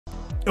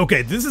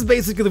Okay, this is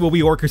basically what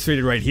we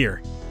orchestrated right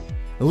here.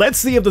 Let's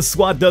see if the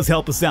SWAT does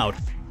help us out.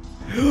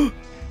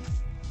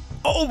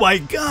 Oh my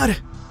god!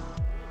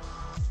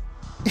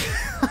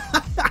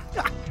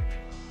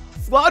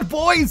 SWAT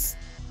boys!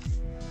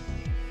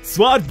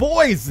 SWAT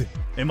boys!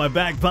 In my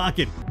back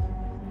pocket.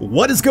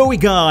 What is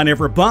going on,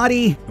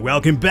 everybody?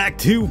 Welcome back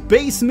to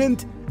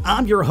Basement.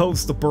 I'm your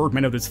host, the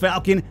Birdman of this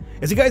Falcon.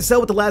 As you guys saw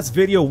with the last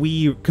video,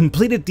 we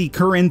completed the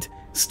current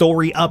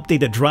story update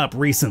that dropped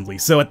recently.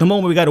 So at the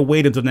moment, we gotta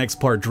wait until the next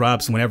part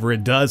drops whenever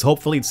it does.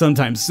 Hopefully it's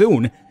sometime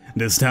soon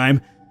this time.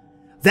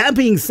 That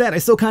being said, I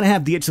still kind of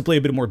have the itch to play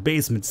a bit more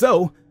Basement.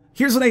 So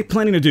here's what I'm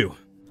planning to do.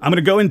 I'm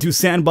gonna go into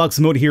Sandbox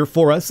mode here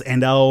for us,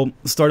 and I'll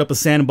start up a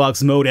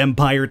Sandbox mode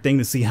Empire thing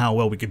to see how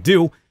well we could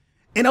do.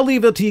 And I'll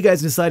leave it up to you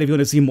guys to decide if you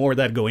want to see more of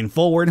that going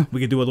forward.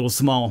 We could do a little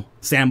small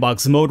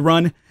Sandbox mode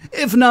run.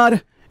 If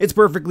not, it's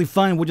perfectly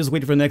fine. We'll just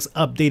wait for the next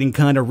update and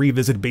kind of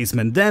revisit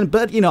Basement then.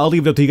 But, you know, I'll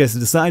leave it up to you guys to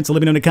decide. So let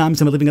me know in the comments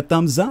and leaving a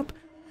thumbs up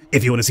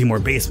if you want to see more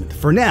Basement.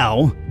 For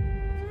now,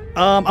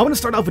 I want to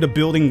start off with a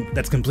building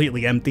that's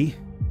completely empty.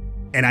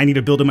 And I need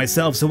to build it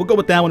myself, so we'll go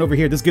with that one over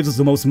here. This gives us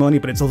the most money,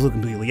 but it's also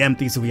completely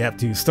empty, so we have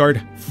to start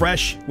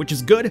fresh, which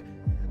is good.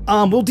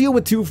 We'll deal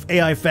with 2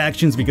 AI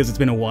factions because it's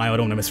been a while. I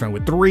don't want to mess around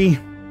with 3.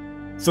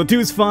 So 2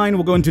 is fine.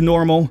 We'll go into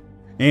normal,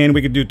 and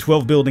we could do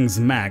 12 buildings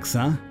max,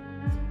 huh?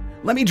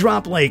 Let me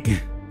drop, like,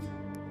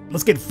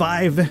 let's get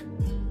 5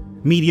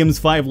 mediums,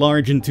 5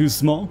 large, and 2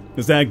 small.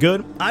 Is that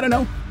good? I don't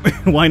know.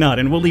 Why not?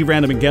 And we'll leave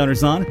random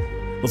encounters on.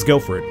 Let's go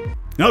for it.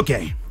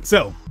 Okay,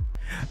 so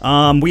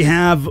we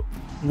have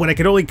what I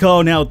could only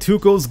call now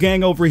Tuco's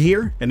gang over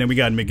here, and then we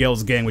got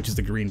Miguel's gang, which is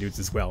the green dudes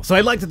as well. So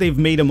I like that they've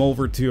made them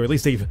over to, or at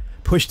least they've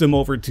pushed them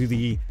over to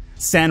the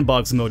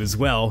Sandbox mode as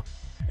well.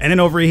 And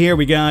then over here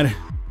we got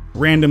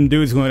random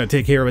dudes who want to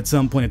take care of at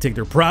some point and take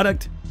their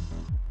product.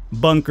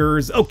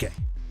 Bunkers. Okay,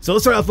 so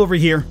let's start off over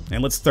here,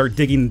 and let's start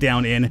digging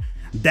down in.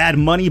 That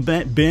money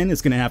bin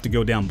is going to have to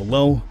go down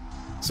below,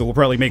 so we'll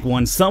probably make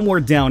one somewhere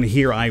down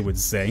here, I would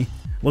say.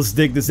 Let's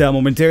dig this out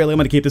momentarily. I'm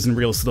going to keep this in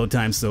real slow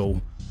time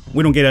so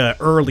we don't get an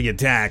early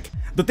attack.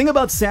 The thing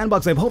about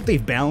Sandbox, I hope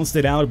they've balanced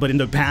it out, but in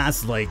the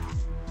past, like,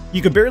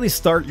 you could barely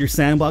start your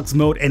Sandbox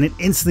mode and then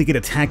instantly get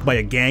attacked by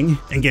a gang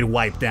and get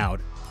wiped out.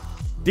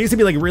 There used to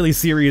be like really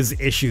serious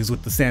issues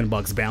with the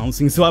Sandbox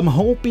balancing, so I'm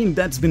hoping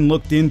that's been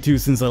looked into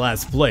since I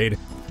last played.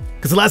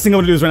 Because the last thing I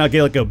want to do is right now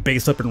get like a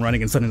base up and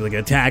running and suddenly like get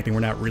attacked and we're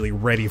not really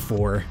ready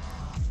for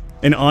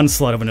an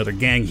onslaught of another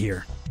gang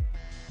here.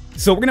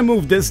 So we're going to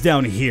move this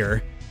down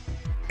here,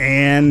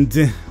 and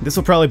this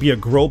will probably be a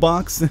grow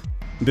box.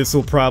 This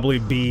will probably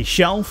be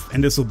shelf,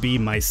 and this will be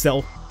my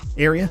cell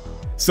area.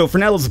 So for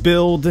now, let's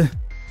build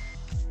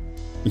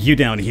you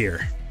down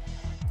here.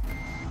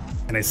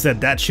 And I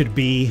said that should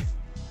be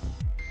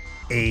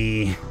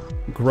a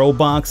grow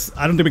box.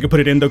 I don't think we can put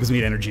it in though because we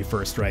need energy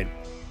first, right?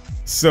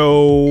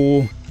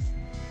 So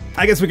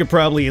I guess we could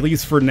probably, at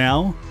least for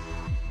now,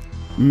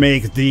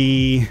 make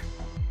the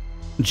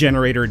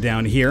generator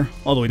down here,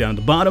 all the way down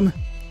to the bottom.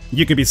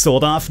 You could be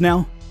sold off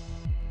now.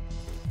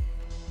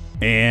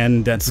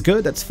 And that's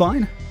good, that's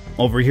fine.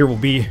 Over here will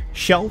be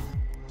shelf.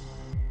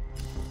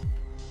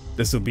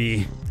 This will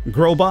be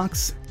grow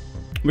box.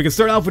 We can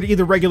start off with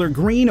either regular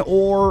green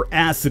or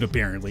acid,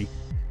 apparently.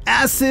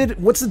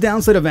 Acid, what's the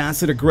downside of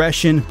acid?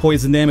 Aggression,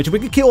 poison damage. We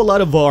could kill a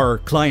lot of our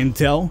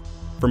clientele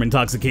from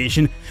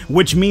intoxication,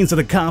 which means that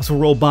the cops will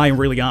roll by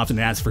really often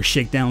and ask for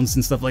shakedowns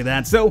and stuff like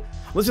that. So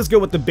let's just go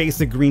with the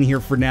basic green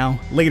here for now.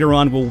 Later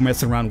on, we'll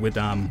mess around with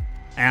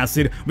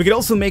acid. We could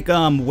also make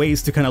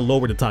ways to kind of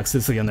lower the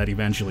toxicity on that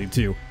eventually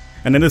too.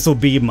 And then this will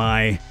be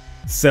my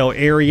cell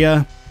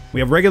area. We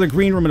have regular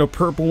green room and a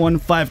purple one,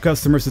 5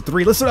 customers to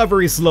 3. Let's start out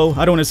very slow.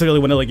 I don't necessarily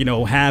want to, like, you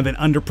know, have an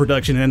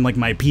underproduction and then like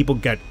my people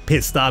get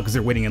pissed off because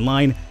they're waiting in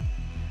line.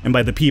 And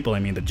by the people, I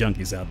mean the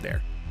junkies out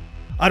there.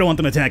 I don't want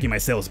them attacking my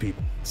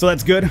salespeople. So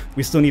that's good.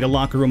 We still need a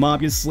locker room,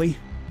 obviously.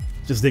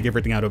 Just dig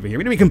everything out over here.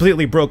 We're gonna be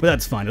completely broke, but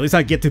that's fine. At least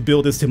I get to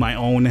build this to my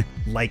own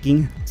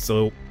liking,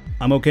 so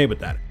I'm okay with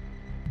that.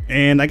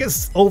 And I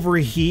guess over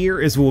here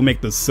is where we'll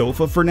make the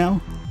sofa for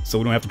now, so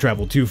we don't have to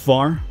travel too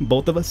far,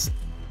 both of us.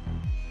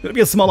 It'll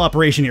be a small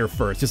operation here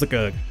first, just like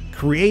a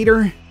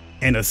creator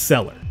and a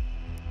seller.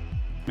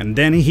 And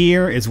then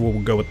here is where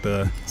we'll go with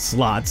the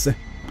slots,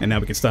 and now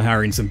we can start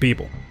hiring some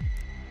people.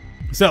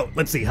 So,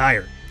 let's see,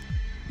 hire.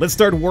 Let's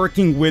start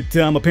working with,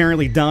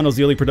 apparently Donald's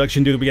the only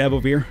production dude we have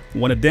over here.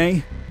 1 a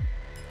day.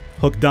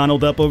 Hook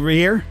Donald up over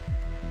here.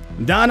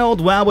 Donald,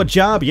 wow, what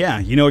job? Yeah,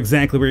 you know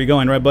exactly where you're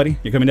going, right, buddy?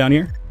 You're coming down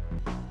here?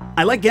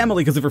 I like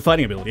Emily because of her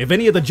fighting ability. If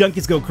any of the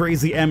junkies go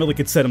crazy, Emily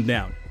could set them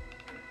down.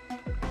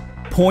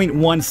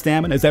 0.1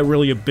 stamina, is that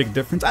really a big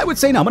difference? I would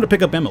say no, I'm going to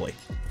pick up Emily.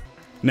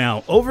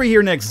 Now, over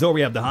here next door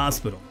we have the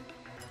hospital.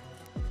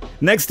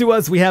 Next to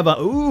us we have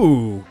a,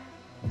 ooh,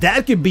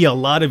 that could be a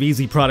lot of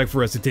easy product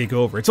for us to take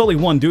over. It's only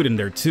 1 dude in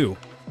there too.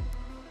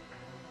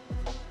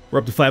 We're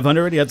up to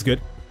 500 already, that's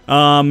good.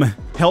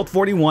 Health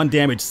 41,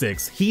 damage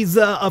 6. He's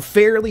a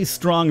fairly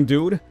strong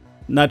dude.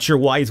 Not sure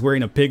why he's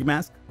wearing a pig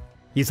mask.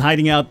 He's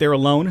hiding out there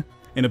alone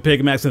in a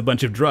pig mask and a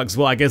bunch of drugs.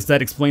 Well, I guess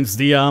that explains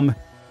the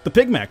the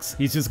Pigmex.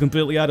 He's just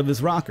completely out of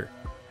this rocker.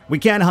 We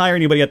can't hire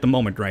anybody at the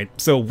moment, right?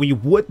 So we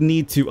would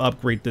need to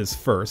upgrade this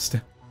first.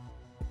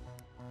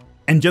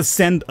 And just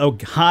send a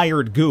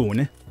hired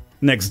goon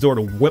next door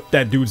to whip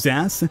that dude's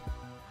ass.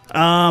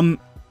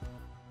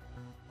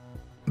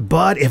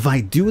 But if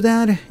I do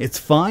that, it's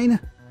fine.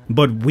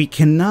 But we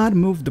cannot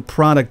move the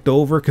product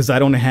over because I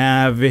don't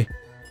have...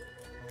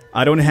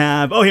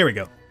 Oh, here we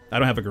go. I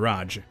don't have a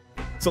garage.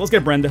 So let's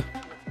get Brenda.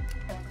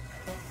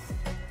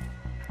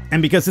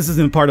 And because this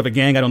isn't part of a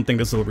gang, I don't think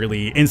this will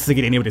really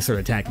instigate anybody to start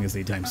attacking us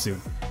anytime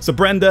soon. So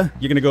Brenda,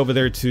 you're going to go over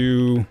there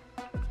to...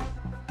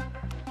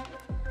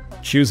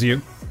 choose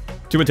you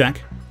to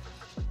attack.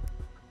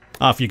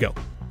 Off you go.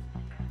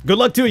 Good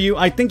luck to you.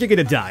 I think you're going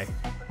to die,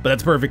 but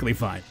that's perfectly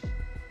fine.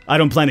 I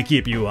don't plan to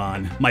keep you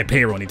on my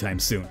payroll anytime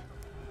soon.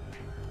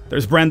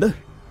 There's Brenda.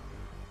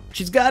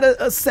 She's got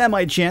a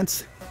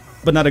semi-chance,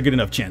 but not a good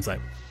enough chance.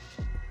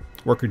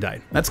 Worker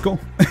died. That's cool.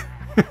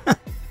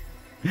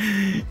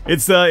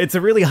 It's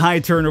a really high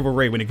turnover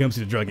rate when it comes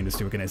to the drug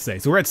industry, what can I say?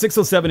 So we're at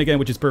 607 again,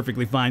 which is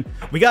perfectly fine.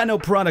 We got no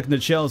product in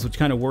the shelves, which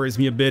kind of worries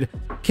me a bit.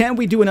 Can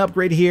we do an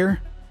upgrade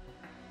here?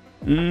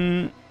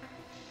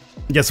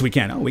 Yes, we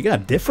can. Oh, we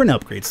got different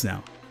upgrades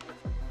now.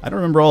 I don't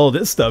remember all of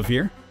this stuff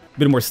here. A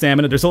bit more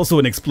stamina. There's also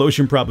an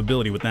explosion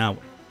probability with that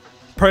one.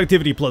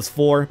 Productivity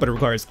 +4, but it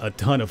requires a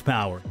ton of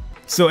power.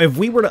 So if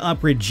we were to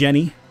upgrade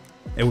Jenny,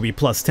 it would be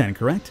 +10,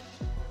 correct?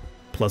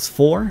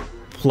 +4,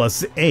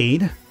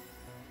 +8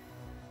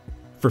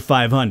 for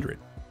 500.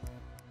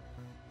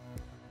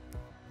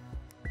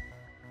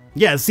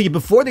 Yeah, see,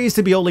 before there used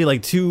to be only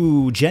like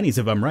 2 Jennies,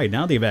 if I'm right.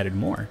 Now they've added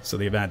more. So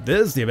they've added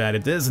this,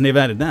 and they've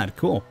added that.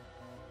 Cool.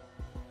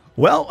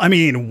 Well, I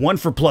mean, 1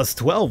 for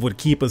 +12 would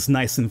keep us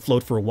nice and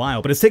float for a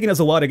while, but it's taking us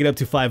a while to get up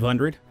to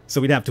 500,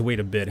 so we'd have to wait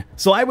a bit.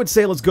 So I would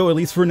say let's go at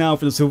least for now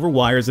for the silver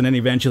wires, and then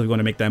eventually we want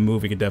to make that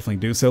move, we could definitely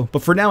do so.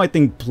 But for now, I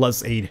think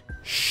 +8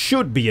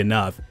 should be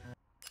enough.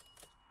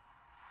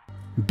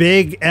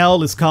 Big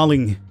L is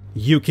calling.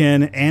 You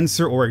can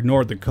answer or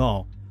ignore the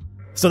call.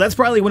 So that's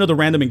probably one of the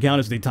random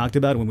encounters they talked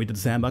about when we did the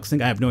Sandbox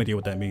thing. I have no idea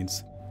what that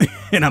means,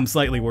 and I'm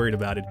slightly worried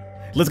about it.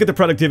 Let's get the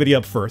productivity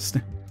up first.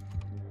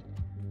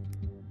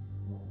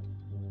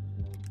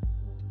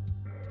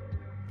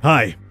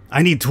 Hi,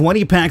 I need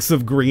 20 packs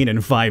of green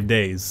in 5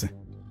 days.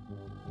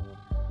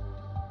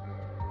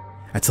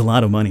 That's a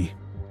lot of money.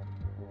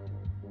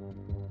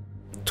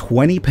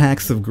 20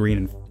 packs of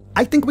green.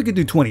 I think we could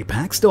do 20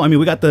 packs though. I mean,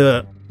 we got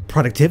the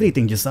productivity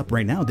thing just up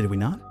right now, did we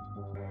not?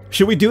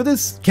 Should we do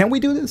this? Can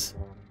we do this?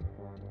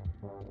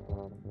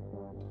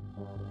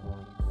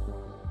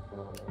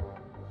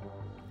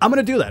 I'm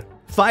gonna do that.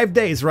 5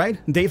 days, right?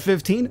 Day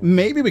 15?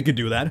 Maybe we could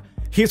do that.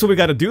 Here's what we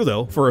gotta do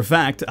though, for a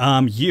fact.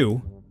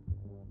 You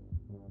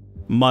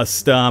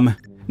must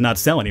not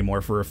sell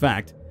anymore for a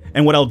fact.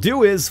 And what I'll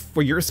do is,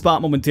 for your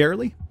spot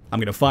momentarily, I'm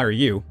gonna fire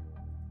you.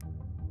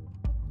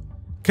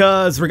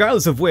 Cause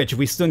regardless of which,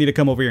 we still need to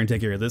come over here and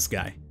take care of this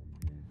guy.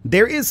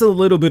 There is a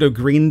little bit of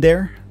green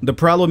there. The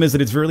problem is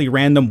that it's really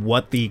random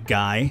what the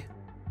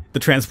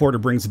transporter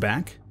brings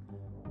back.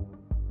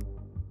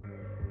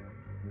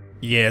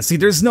 Yeah, see,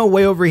 there's no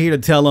way over here to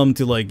tell them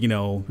to, like, you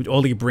know,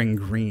 only bring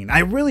green. I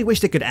really wish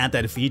they could add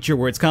that feature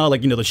where it's kind of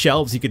like, you know, the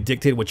shelves, you could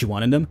dictate what you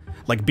want in them.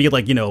 Like, be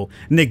like, you know,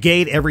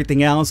 negate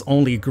everything else,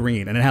 only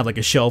green. And then have, like,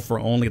 a shelf for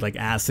only, like,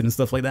 acid and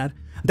stuff like that.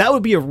 That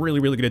would be a really,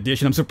 really good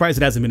addition. I'm surprised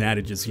it hasn't been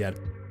added just yet.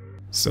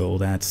 So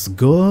that's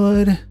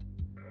good.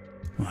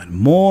 One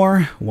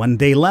more. 1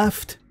 day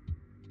left.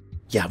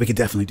 Yeah, we could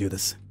definitely do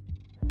this.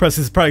 Plus,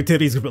 his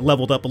productivity's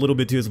leveled up a little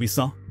bit too, as we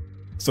saw.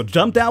 So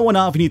jump that one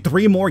off. You need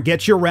 3 more.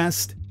 Get your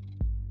rest.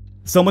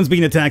 Someone's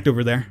being attacked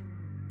over there.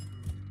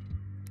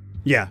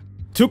 Yeah,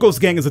 Tuco's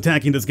gang is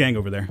attacking this gang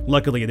over there.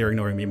 Luckily, they're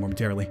ignoring me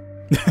momentarily.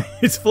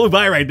 It's flew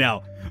by right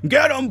now.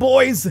 Get 'em,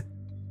 boys!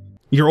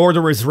 Your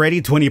order is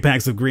ready. 20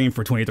 packs of green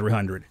for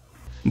 2,300.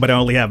 But I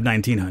only have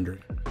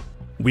 1,900.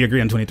 We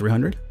agree on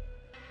 2,300?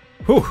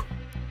 Whew.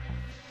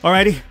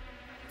 Alrighty.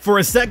 For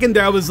a second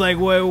there, I was like,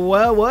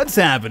 well, what's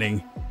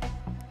happening?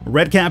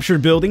 Red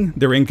captured building.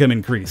 Their income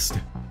increased.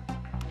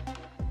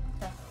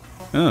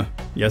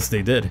 Yes,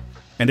 they did.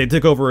 And they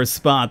took over a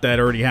spot that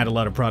already had a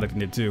lot of product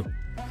in it too.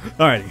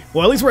 Alrighty,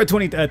 well at least we're at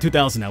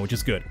 2,000 now, which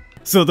is good.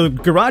 So the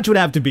garage would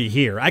have to be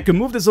here. I could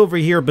move this over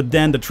here, but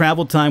then the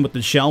travel time with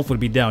the shelf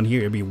would be down here.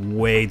 It'd be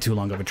way too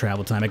long of a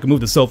travel time. I could move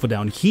the sofa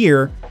down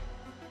here.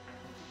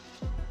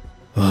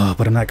 Oh,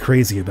 but I'm not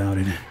crazy about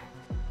it.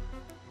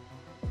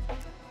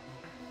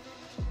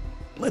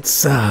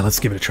 Let's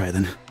give it a try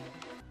then.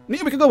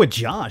 Maybe we could go with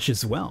Josh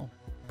as well.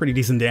 Pretty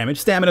decent damage.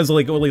 Stamina's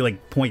like only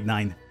like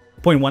 0.9,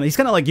 0.1. He's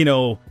kind of like, you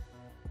know,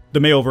 the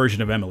male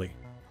version of Emily.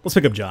 Let's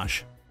pick up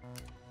Josh.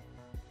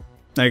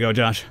 There you go,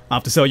 Josh.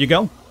 Off to sell you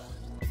go.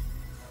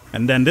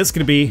 And then this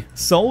could be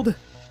sold.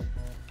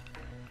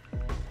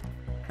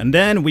 And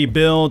then we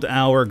build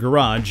our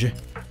garage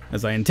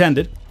as I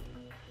intended.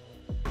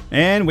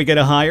 And we get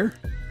a hire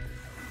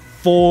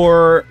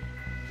for...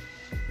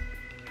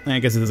 I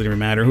guess it doesn't even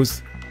matter. Who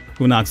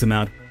knocks him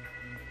out?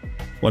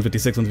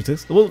 156,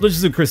 156? We'll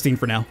just do Christine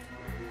for now.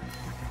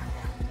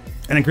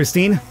 And then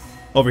Christine,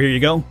 Over here you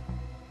go.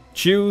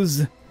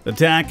 Choose.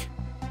 Attack.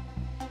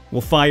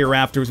 We'll fire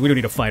afterwards. We don't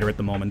need a fighter at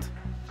the moment.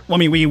 Well, I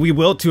mean, we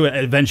will to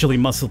eventually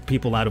muscle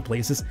people out of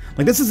places.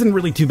 Like, this isn't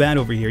really too bad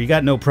over here. You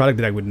got no product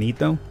that I would need,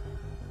 though.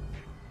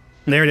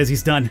 There it is.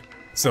 He's done.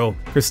 So,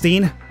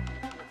 Christine,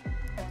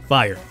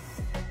 fire.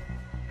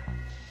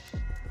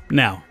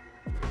 Now,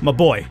 my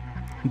boy,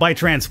 buy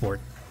transport.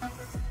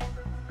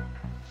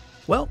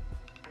 Well,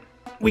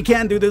 we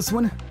can do this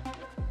one.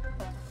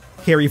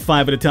 Carry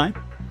 5 at a time.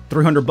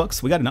 300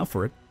 bucks. We got enough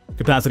for it.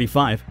 Capacity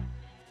 5.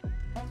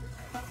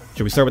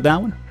 Should we start with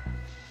that one?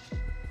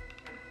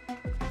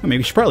 I mean,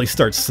 we should probably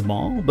start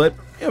small, but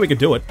yeah, we could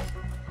do it.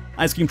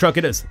 Ice cream truck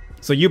it is.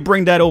 So you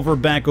bring that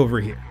back over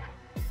here.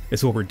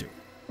 That's what we're doing.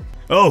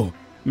 Oh,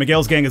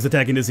 Miguel's gang is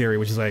attacking this area,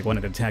 which is why I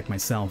wanted to attack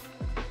myself.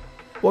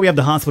 Well, we have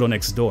the hospital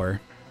next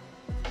door.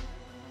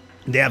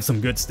 They have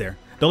some goods there.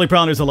 The only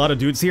problem, there's a lot of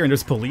dudes here, and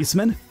there's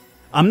policemen.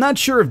 I'm not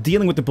sure if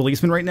dealing with the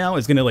policemen right now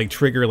is going to, like,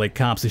 trigger, like,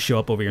 cops to show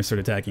up over here and start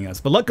attacking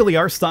us. But luckily,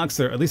 our stocks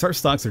are, at least our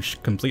stocks are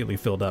completely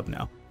filled up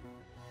now.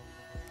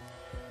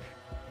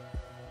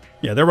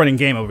 Yeah, they're running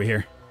game over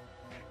here.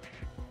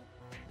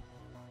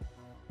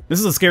 This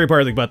is the scary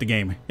part about the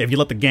game. If you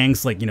let the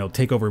gangs, like, you know,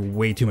 take over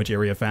way too much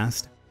area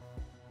fast.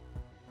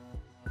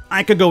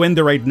 I could go in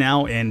there right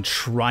now and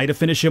try to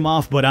finish him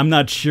off, but I'm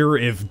not sure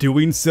if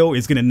doing so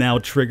is going to now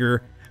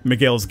trigger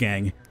Miguel's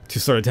gang to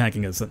start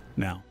attacking us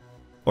now.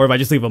 Or if I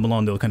just leave them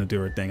alone, they'll kind of do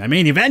their thing. I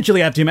mean,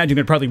 eventually I have to imagine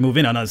they'd probably move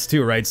in on us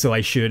too, right? So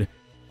I should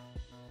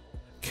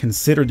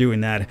consider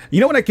doing that. You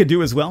know what I could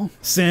do as well?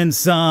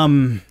 Since,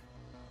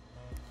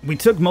 we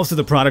took most of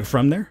the product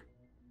from there,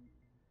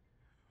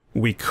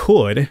 we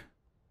could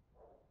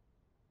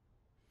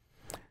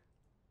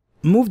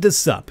move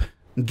this up.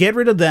 Get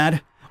rid of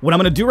that. What I'm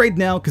going to do right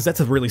now, because that's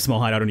a really small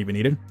hide, I don't even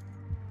need it.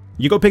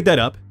 You go pick that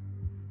up.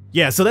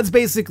 Yeah, so that's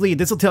basically,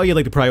 this will tell you,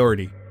 like, the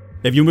priority.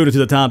 If you move it to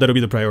the top, that'll be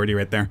the priority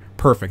right there.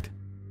 Perfect.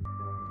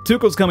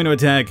 Tuco's coming to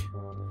attack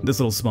this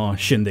little small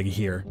shindig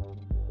here.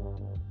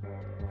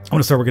 I want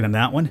to start working on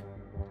that one.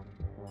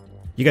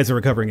 You guys are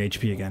recovering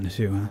HP again,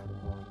 too, huh?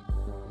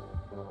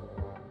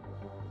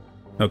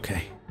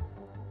 Okay.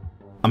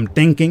 I'm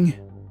thinking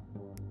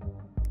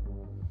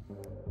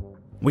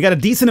we got a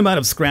decent amount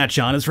of scratch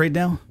on us right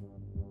now.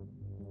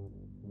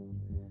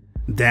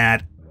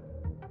 That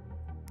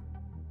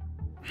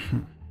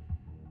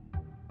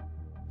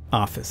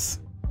office.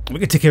 We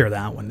could take care of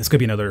that one. This could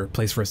be another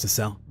place for us to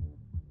sell.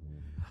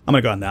 I'm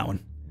gonna go on that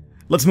one.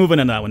 Let's move in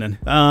on that one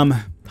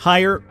then.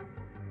 Hire.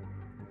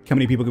 How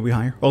many people could we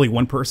hire? Only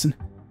one person.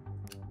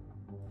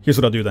 Here's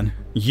what I'll do then.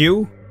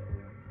 You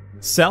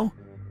sell.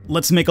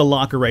 Let's make a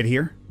locker right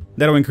here.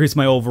 That'll increase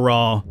my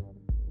overall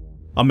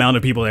amount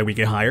of people that we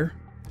can hire.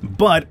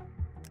 But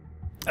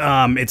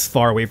it's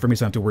far away from me,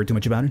 so I don't have to worry too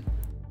much about it.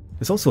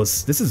 There's also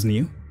this is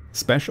new.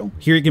 Special.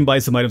 Here you can buy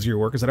some items for your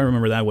workers. I don't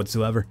remember that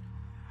whatsoever.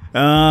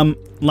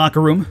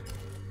 Locker room.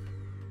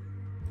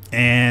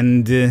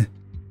 And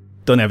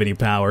don't have any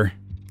power.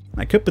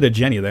 I could put a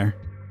Jenny there.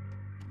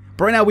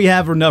 But right now we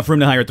have enough room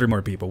to hire 3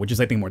 more people, which is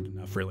I think more than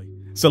enough really.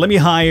 So let me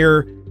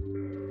hire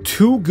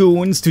 2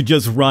 goons to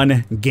just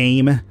run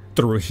game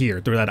through here,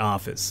 through that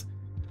office.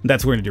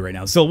 That's what we're gonna do right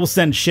now. So we'll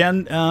send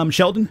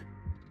Sheldon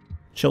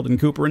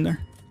Cooper in there.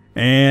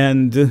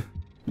 And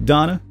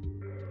Donna.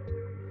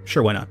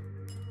 Sure, why not?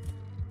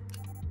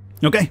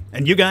 Okay,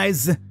 and you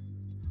guys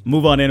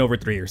move on in over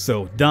through here.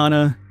 So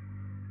Donna,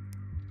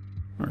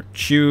 or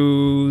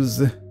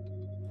choose,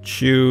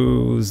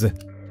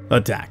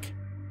 attack.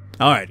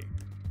 Alrighty.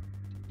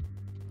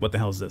 What the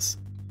hell is this?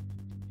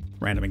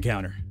 Random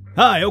encounter.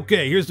 Hi,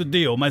 okay, here's the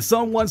deal. My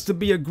son wants to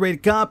be a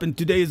great cop, and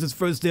today is his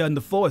first day on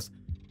the force.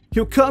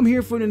 He'll come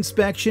here for an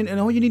inspection, and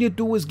all you need to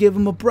do is give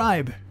him a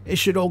bribe. It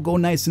should all go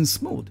nice and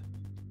smooth.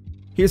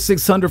 Here's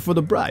 $600 for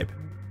the bribe.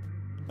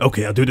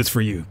 Okay, I'll do this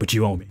for you, but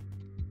you owe me.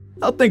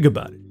 I'll think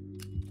about it.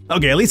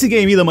 Okay, at least he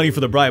gave me the money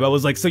for the bribe. I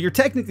was like, so you're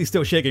technically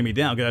still shaking me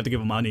down because I have to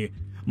give him money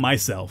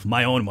myself,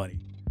 my own money.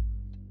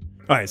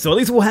 Alright, so at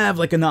least we'll have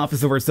like an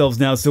office of ourselves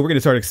now, so we're going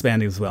to start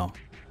expanding as well.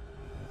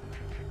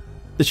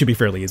 This should be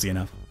fairly easy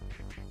enough.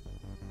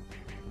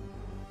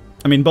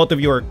 I mean, both of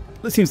you are,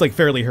 this seems like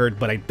fairly hurt,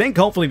 but I think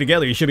hopefully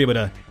together you should be able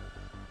to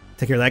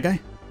take care of that guy.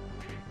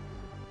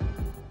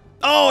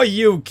 Oh, are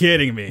you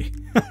kidding me?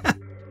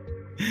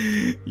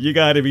 You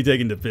gotta be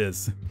taking the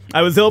piss.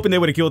 I was hoping they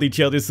would have killed each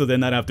other so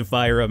then I'd have to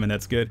fire them, and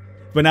that's good.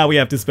 But now we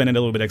have to spend a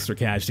little bit extra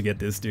cash to get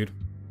this dude.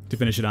 To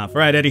finish it off.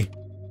 Alright, Eddie.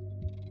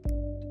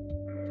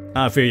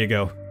 Here you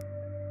go.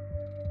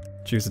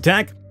 Choose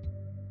attack.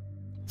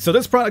 So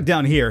this product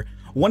down here,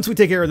 once we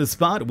take care of this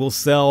spot, we'll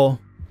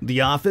sell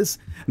the office.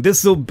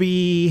 This will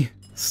be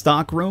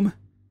stock room.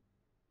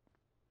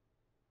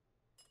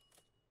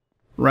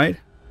 Right?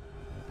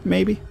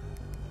 Maybe?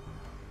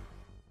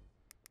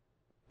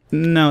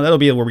 No, that'll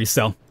be where we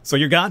sell. So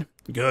you're gone?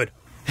 Good.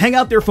 Hang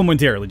out there for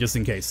momentarily, just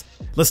in case.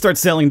 Let's start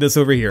selling this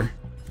over here.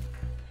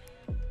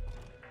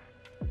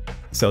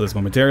 Sell this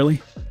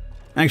momentarily.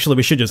 Actually,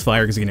 we should just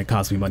fire because it's going to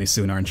cost me money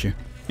soon, aren't you?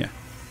 Yeah.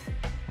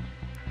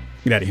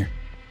 Get out of here.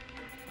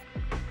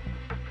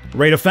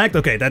 Raid effect?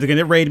 Okay, that's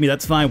gonna raid me,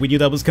 that's fine. We knew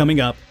that was coming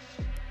up.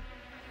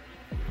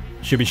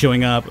 Should be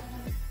showing up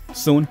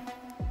soon.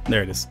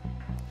 There it is.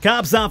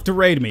 Cops off to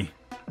raid me.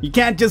 You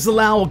can't just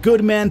allow a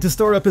good man to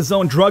start up his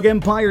own drug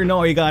empire.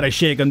 No, you gotta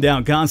shake him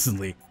down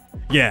constantly.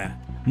 Yeah,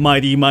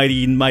 mighty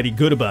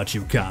good about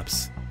you,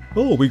 cops.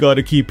 Oh, we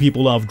gotta keep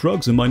people off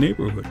drugs in my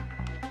neighborhood.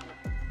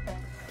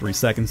 3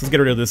 seconds. Let's get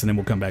rid of this and then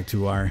we'll come back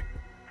to our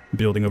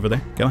building over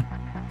there. Come on.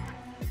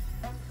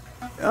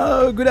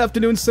 Oh, good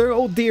afternoon, sir.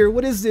 Oh dear,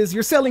 what is this?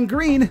 You're selling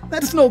green?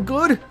 That's no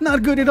good.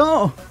 Not good at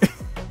all.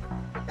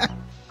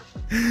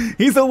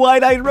 He's a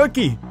wide-eyed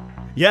rookie.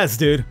 Yes,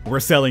 dude, we're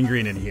selling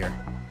green in here.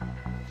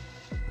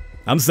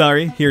 I'm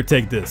sorry. Here,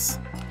 take this.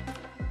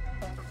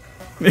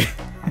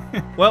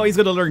 Well, he's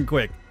gonna learn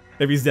quick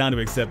if he's down to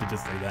accept it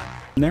just like that.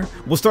 There.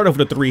 We'll start off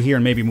with a 3 here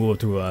and maybe move up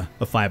to a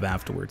 5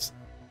 afterwards.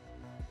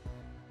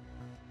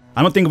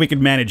 I don't think we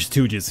could manage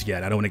 2 just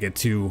yet. I don't want to get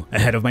too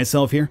ahead of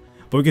myself here,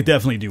 but we could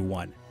definitely do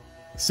 1.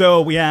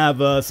 So we have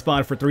a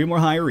spot for 3 more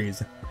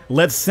hirees.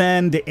 Let's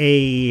send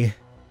a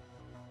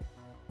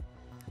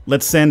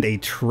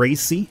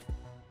Tracy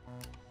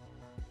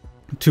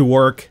to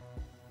work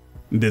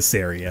this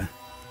area.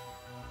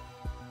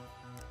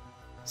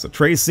 So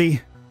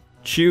Tracy,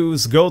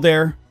 choose, go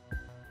there.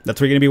 That's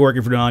where you're gonna be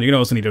working from now on. You're gonna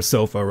also need a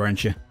sofa,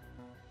 aren't you?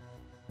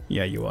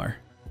 Yeah, you are.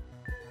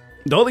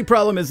 The only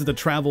problem is that the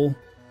travel.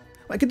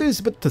 I could do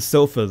is put the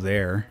sofa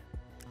there,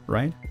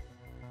 right?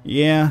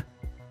 Yeah.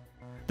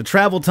 The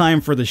travel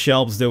time for the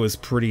shelves, though, is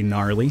pretty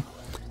gnarly.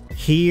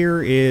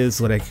 Here is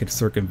what I could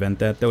circumvent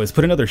that, though, is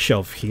put another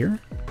shelf here.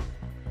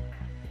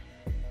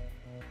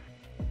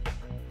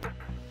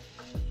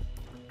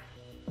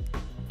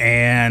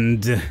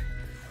 And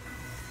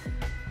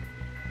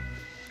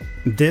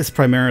this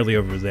primarily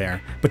over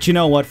there. But you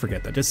know what?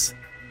 Forget that. Just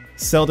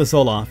sell this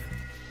all off.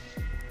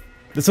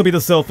 This will be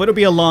the sofa. It'll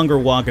be a longer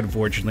walk,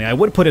 unfortunately. I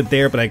would put it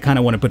there, but I kind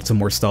of want to put some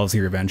more stalls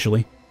here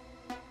eventually.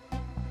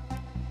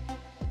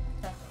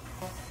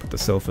 Put the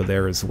sofa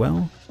there as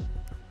well.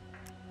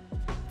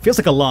 Feels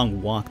like a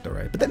long walk, though,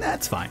 right? But then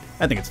that's fine.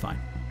 I think it's fine.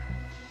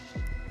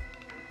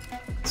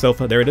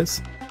 Sofa, there it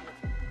is.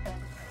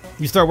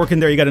 You start working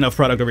there, you got enough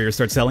product over here to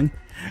start selling.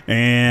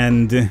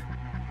 And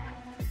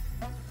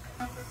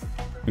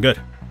good.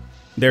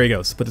 There he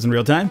goes. Put this in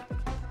real time.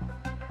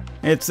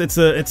 It's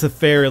a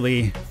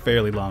fairly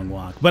long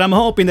walk. But I'm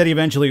hoping that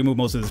eventually we move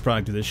most of this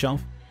product to this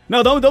shelf.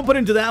 No, don't put it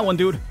into that one,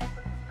 dude.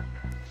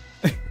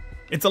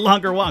 It's a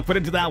longer walk. Put it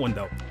into that one,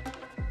 though.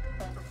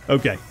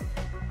 Okay.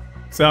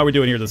 So how are we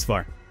doing here this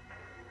far?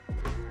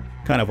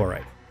 Kind of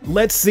alright.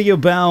 Let's see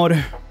about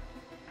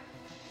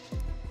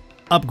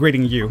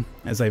upgrading you,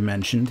 as I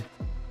mentioned.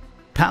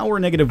 Power,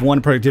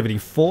 -1, productivity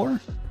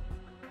 4.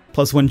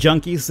 +1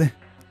 junkies.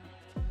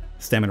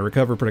 Stamina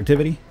recover,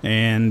 productivity,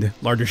 and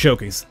larger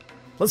showcase.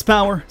 Let's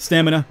power,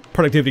 stamina,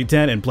 productivity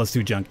 10, and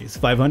 +2 junkies.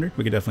 500,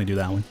 we could definitely do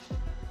that one.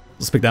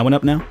 Let's pick that one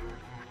up now.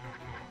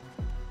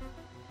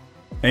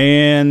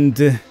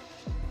 And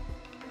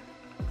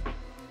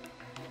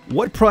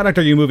what product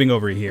are you moving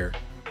over here?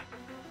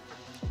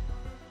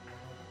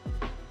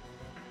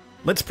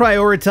 Let's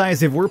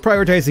prioritize, if we're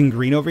prioritizing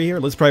green over here,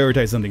 let's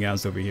prioritize something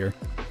else over here.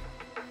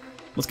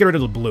 Let's get rid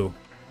of the blue.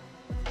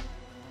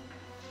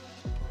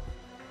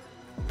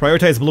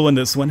 Prioritize blue on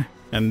this one,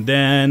 and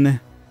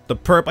then the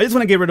perp. I just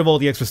want to get rid of all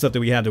the extra stuff that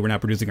we have that we're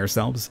not producing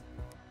ourselves.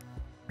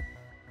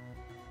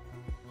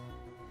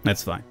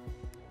 That's fine.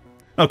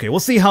 Okay, we'll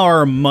see how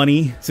our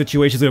money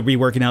situation is going to be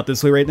working out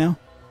this way right now.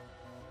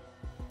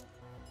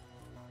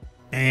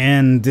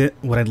 And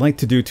what I'd like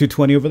to do,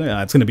 220 over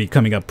there, it's going to be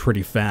coming up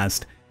pretty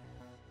fast.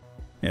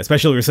 Yeah,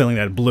 especially if we're selling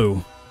that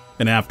blue.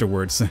 And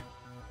afterwards,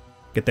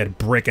 get that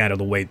brick out of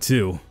the way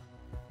too.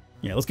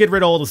 Yeah, let's get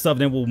rid of all the stuff,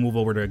 then we'll move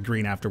over to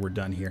green after we're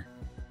done here.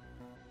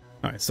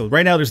 Alright, so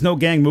right now there's no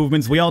gang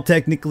movements. We all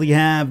technically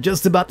have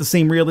just about the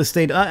same real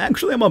estate.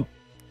 Actually, I'm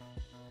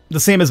the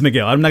same as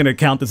Miguel. I'm not going to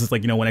count this as,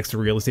 like, you know, one extra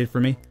real estate for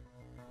me.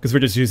 Because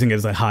we're just using it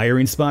as a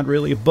hiring spot,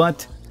 really.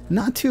 But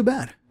not too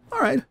bad.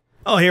 Alright.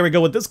 Oh, here we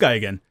go with this guy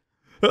again.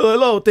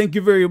 Hello, thank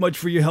you very much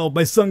for your help.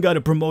 My son got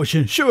a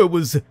promotion. Sure, it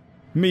was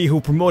me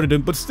who promoted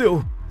him, but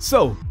still.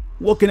 So,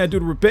 what can I do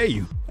to repay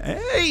you?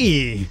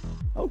 Hey!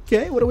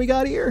 Okay, what do we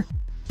got here?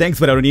 Thanks,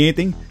 but I don't need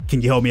anything.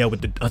 Can you help me out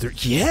with the other?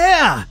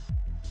 Yeah!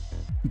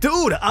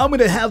 Dude, I'm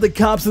gonna have the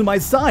cops on my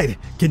side.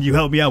 Can you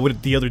help me out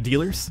with the other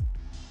dealers?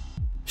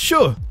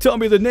 Sure, tell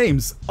me the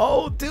names.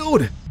 Oh,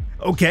 dude.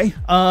 Okay,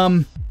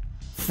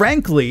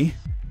 frankly,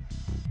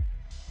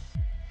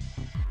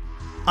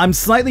 I'm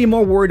slightly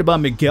more worried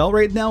about Miguel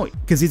right now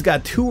because he's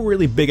got 2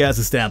 really big-ass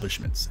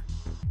establishments.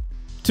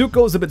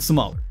 Tuco's a bit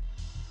smaller.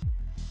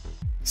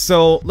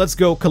 So, let's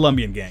go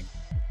Colombian gang.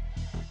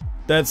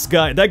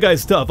 That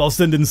guy's tough. I'll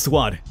send in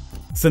SWAT.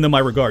 Send them my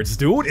regards.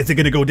 Dude, is it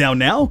gonna go down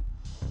now?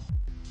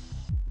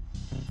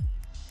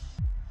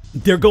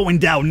 They're going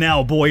down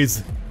now,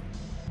 boys.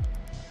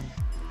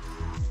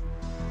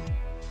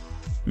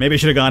 Maybe I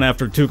should have gone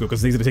after Tuco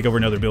because he's going to take over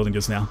another building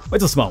just now.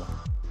 It's a small one.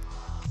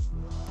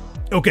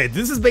 Okay,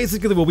 this is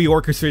basically what we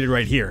orchestrated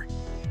right here.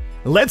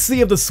 Let's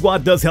see if the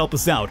SWAT does help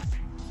us out.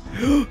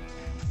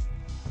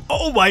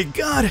 Oh my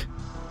god!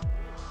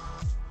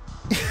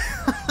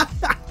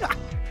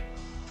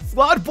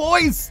 SWAT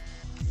boys!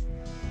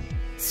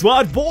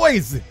 SWAT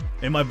boys!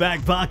 In my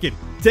back pocket.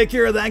 Take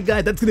care of that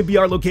guy. That's gonna be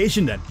our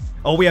location then.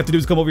 All we have to do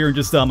is come over here and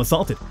just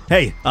assault it.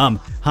 Hey,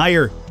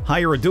 hire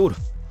a dude.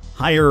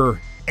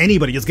 Hire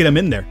anybody, just get him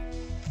in there.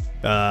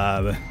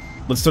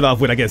 Let's start off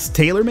with, I guess,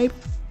 Taylor maybe?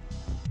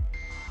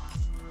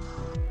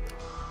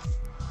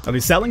 Are they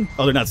selling?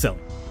 Oh, they're not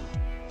selling.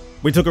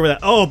 We took over that.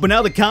 Oh, but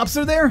now the cops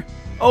are there?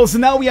 Oh, so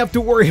now we have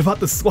to worry about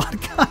the SWAT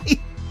guy?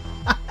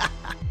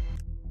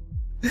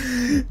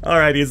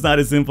 Alrighty, it's not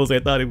as simple as I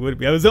thought it would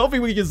be. I was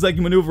hoping we could just like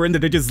maneuver into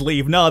to just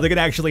leave. No, they're gonna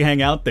actually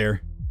hang out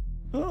there.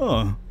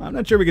 Oh, I'm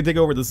not sure we can take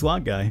over the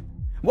SWAT guy.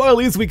 Well, at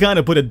least we kind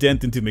of put a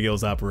dent into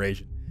Miguel's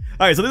operation.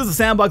 Alright, so this is the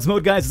Sandbox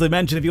mode, guys. As I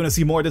mentioned, if you want to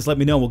see more of this, let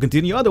me know. We'll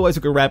continue. Otherwise,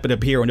 we can wrap it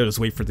up here and just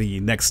wait for the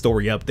next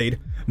story update.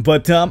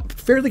 But,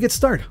 fairly good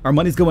start. Our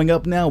money's going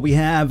up now. We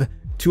have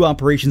 2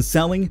 operations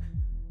selling.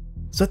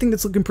 So I think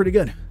that's looking pretty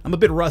good. I'm a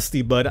bit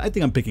rusty, but I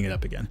think I'm picking it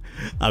up again.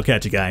 I'll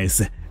catch you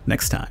guys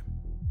next time.